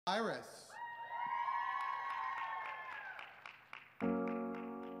Iris.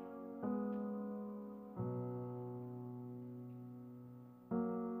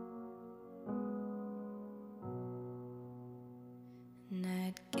 And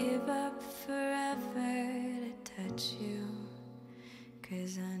I'd give up forever to touch you,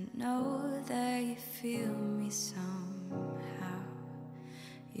 'cause I know that you feel me somehow.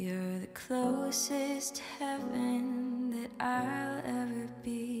 You're the closest to heaven that I'll ever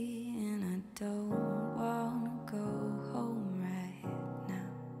be, and I don't wanna go home right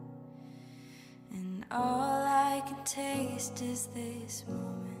now. And all I can taste is this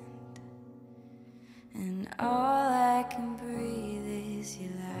moment, and all I can breathe is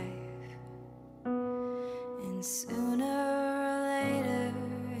your life. And sooner or later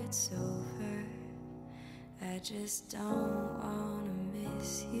it's over. I just don't wanna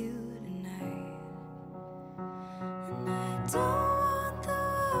miss you tonight. And I don't want the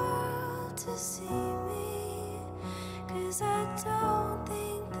world to see me, 'cause I don't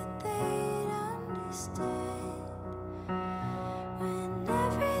think that they'd understand. When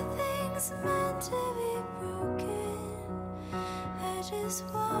everything's meant to be broken, I just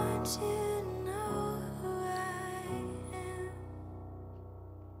want you to know who I am.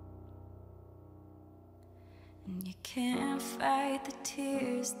 And you can't fight the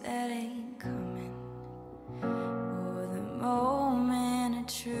tears that ain't coming, or the moment of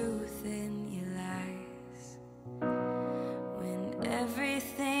truth in your lies. When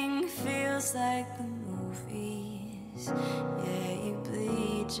everything feels like the movies, yeah, you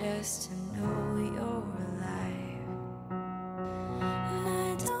bleed just to know you're alive. And I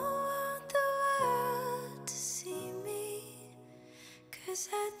don't want the world to see me, 'cause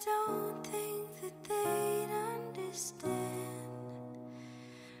I don't think that they'd understand.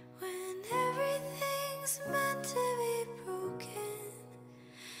 When everything's meant to be broken,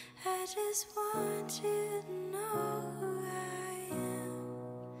 I just want you to know who I am.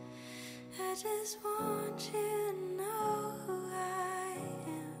 I just want you to know who I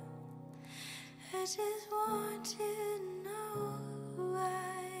am. I just want you to know who I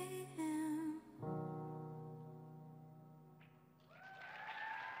am.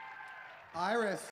 Iris.